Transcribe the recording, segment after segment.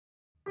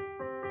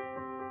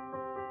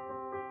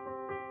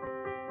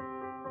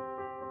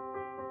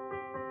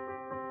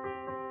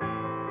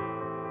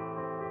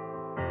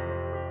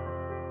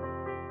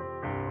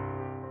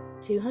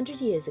200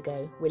 years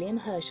ago, William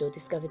Herschel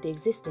discovered the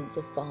existence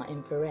of far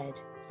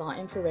infrared. Far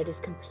infrared is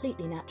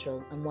completely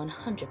natural and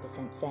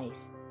 100%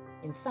 safe.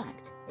 In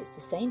fact, it's the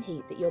same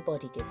heat that your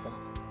body gives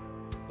off.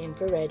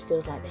 Infrared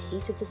feels like the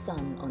heat of the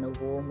sun on a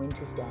warm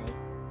winter's day.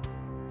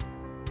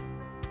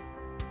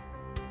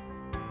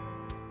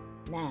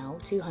 Now,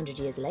 200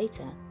 years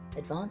later,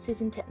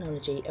 advances in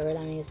technology are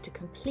allowing us to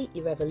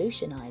completely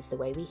revolutionize the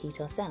way we heat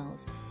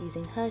ourselves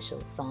using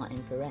Herschel far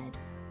infrared.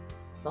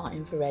 Far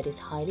infrared is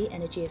highly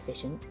energy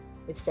efficient,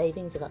 with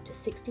savings of up to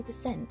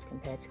 60%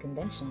 compared to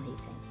conventional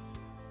heating.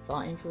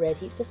 Far infrared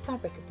heats the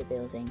fabric of the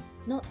building,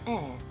 not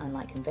air,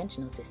 unlike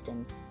conventional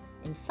systems.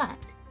 In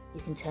fact,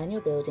 you can turn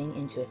your building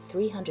into a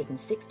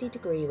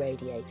 360-degree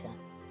radiator.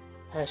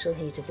 Herschel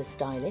heaters are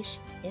stylish,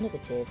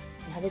 innovative,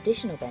 and have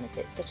additional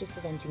benefits such as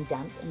preventing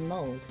damp and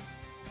mold.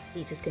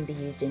 Heaters can be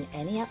used in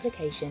any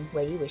application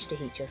where you wish to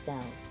heat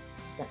yourselves,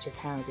 such as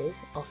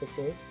houses,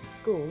 offices,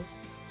 schools,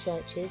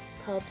 churches,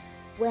 pubs,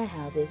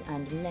 warehouses,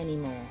 and many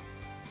more.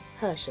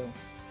 Herschel,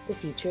 the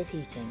future of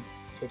heating,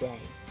 today.